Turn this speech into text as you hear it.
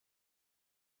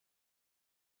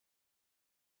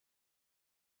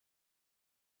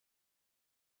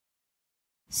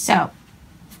So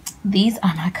these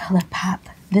are my ColourPop.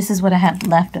 This is what I have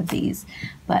left of these,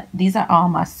 but these are all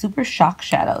my Super Shock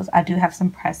shadows. I do have some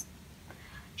pressed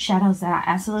shadows that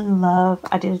I absolutely love.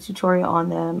 I did a tutorial on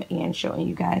them and showing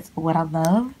you guys what I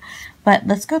love, but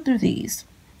let's go through these.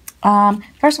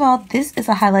 First of all, this is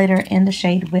a highlighter in the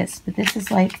shade Wisp, but this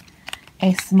is like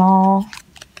a small,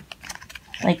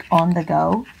 like on the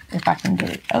go, if I can get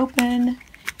it open.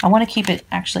 I want to keep it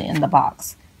actually in the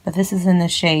box, but this is in the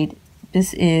shade,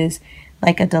 this is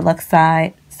like a deluxe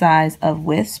size of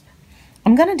Wisp.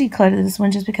 I'm going to declutter this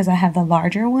one just because I have the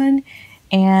larger one,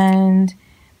 and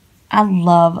I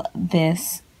love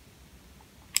this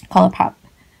ColourPop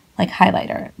like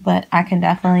highlighter, but I can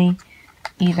definitely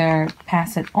either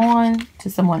pass it on to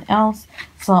someone else.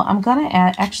 So I'm going to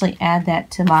actually add that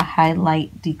to my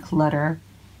highlight declutter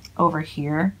over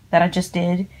here that I just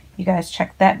did. You guys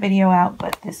check that video out,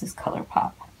 but this is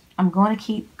ColourPop. I'm going to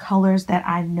keep colors that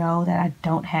I know that I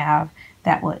don't have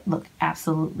that would look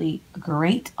absolutely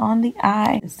great on the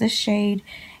eye. It's this shade,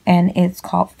 and it's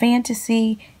called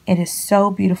Fantasy. It is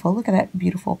so beautiful. Look at that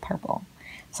beautiful purple.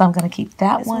 So I'm going to keep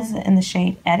that one in the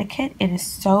shade Etiquette. It is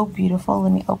so beautiful.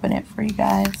 Let me open it for you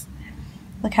guys.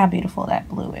 Look how beautiful that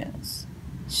blue is.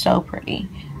 So pretty.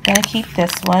 I'm going to keep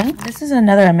this one. This is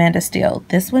another Amanda Steele.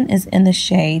 This one is in the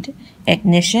shade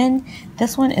Ignition.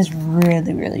 This one is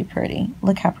really, really pretty.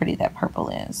 Look how pretty that purple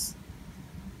is.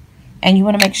 And you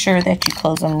want to make sure that you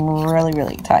close them really,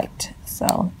 really tight.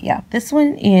 So yeah, this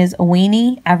one is a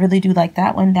Weenie. I really do like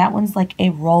that one. That one's like a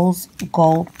rose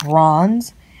gold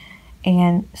bronze,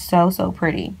 and so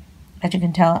pretty. As you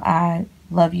can tell, I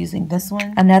love using this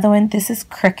one. Another one, this is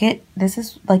Cricket. This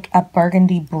is like a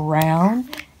burgundy brown,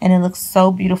 and it looks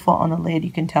so beautiful on the lid.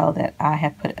 You can tell that I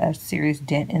have put a serious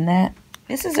dent in that.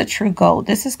 This is a true gold.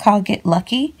 This is called Get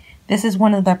Lucky. This is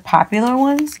one of the popular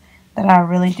ones that I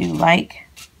really do like.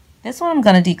 This one I'm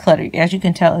going to declutter. As you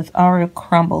can tell, it's already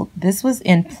crumbled. This was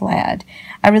in plaid.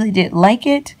 I really did like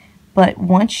it, but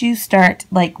once you start,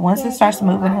 like once it starts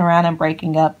moving around and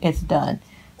breaking up, it's done.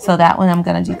 So that one I'm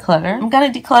going to declutter. I'm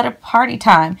going to declutter Party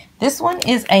Time. This one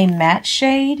is a matte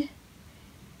shade,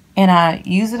 and I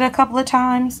use it a couple of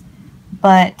times,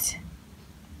 but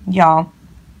y'all,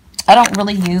 I don't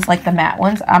really use like the matte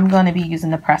ones. I'm going to be using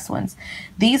the pressed ones.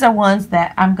 These are ones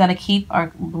that I'm going to keep,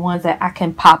 are the ones that I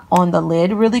can pop on the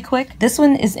lid really quick. This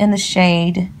one is in the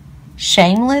shade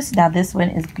Shameless. Now this one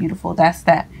is beautiful. That's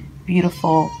that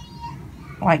beautiful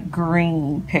like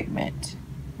green pigment.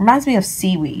 Reminds me of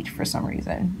seaweed for some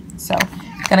reason. So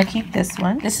I'm going to keep this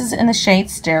one. This is in the shade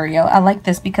Stereo. I like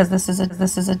this because this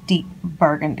is a deep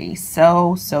burgundy.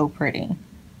 So pretty.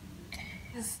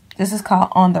 This is called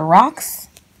On the Rocks.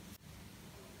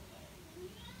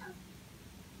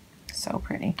 So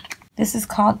pretty. This is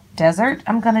called Desert.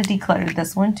 I'm going to declutter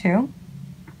this one too.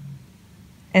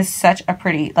 It's such a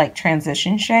pretty like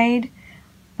transition shade,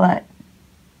 but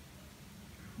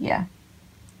yeah.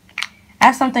 I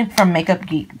have something from Makeup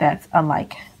Geek that's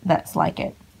like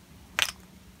it.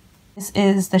 This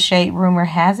is the shade Rumor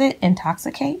Has It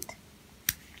Intoxicate.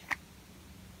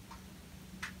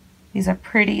 These are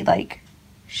pretty like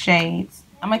shades.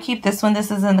 I'm going to keep this one. This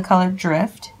is in the color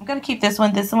Drift. I'm going to keep this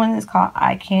one. This one is called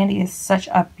Eye Candy. It's such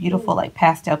a beautiful like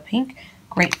pastel pink.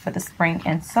 Great for the spring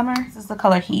and summer. This is the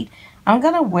color Heat. I'm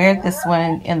going to wear this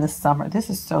one in the summer.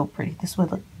 This is so pretty. This would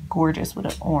look gorgeous with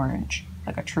an orange,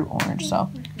 like a true orange.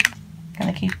 So I'm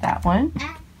going to keep that one.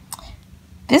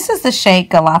 This is the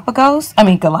shade Galapagos.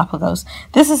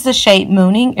 This is the shade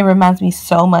Mooning. It reminds me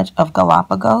so much of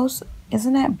Galapagos.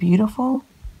 Isn't that beautiful?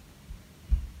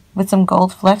 With some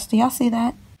gold flecks. Do y'all see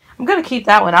that? I'm going to keep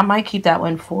that one. I might keep that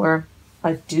one for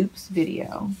a dupes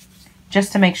video,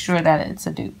 just to make sure that it's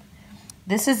a dupe.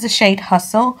 This is the shade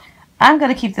Hustle. I'm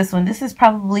going to keep this one. This is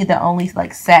probably the only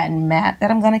like satin matte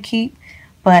that I'm going to keep,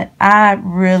 but I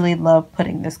really love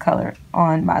putting this color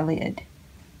on my lid,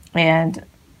 and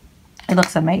it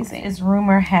looks amazing. This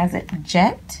Rumor Has It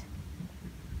Jet.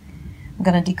 I'm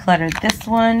going to declutter this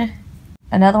one.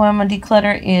 Another one I'm going to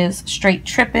declutter is Straight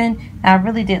Trippin'. Now, I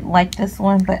really didn't like this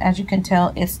one, but as you can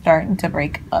tell, it's starting to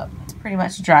break up. It's pretty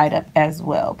much dried up as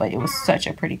well, but it was such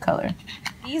a pretty color.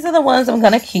 These are the ones I'm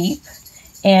going to keep.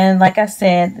 And like I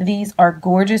said, these are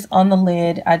gorgeous on the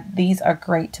lid. These are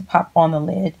great to pop on the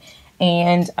lid.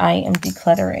 And I am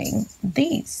decluttering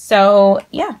these. So,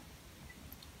 yeah.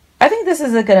 I think this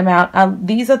is a good amount.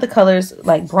 These are the colors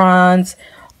like bronze,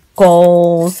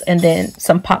 golds, and then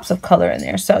some pops of color in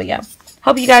there. So, yeah.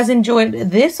 Hope you guys enjoyed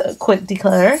this quick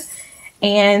declutter,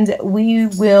 and we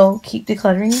will keep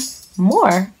decluttering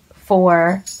more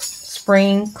for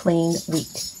Spring Clean Week.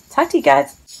 Talk to you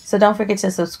guys. So don't forget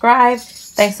to subscribe.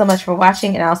 Thanks so much for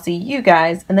watching, and I'll see you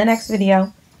guys in the next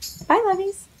video. Bye,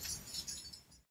 lovies.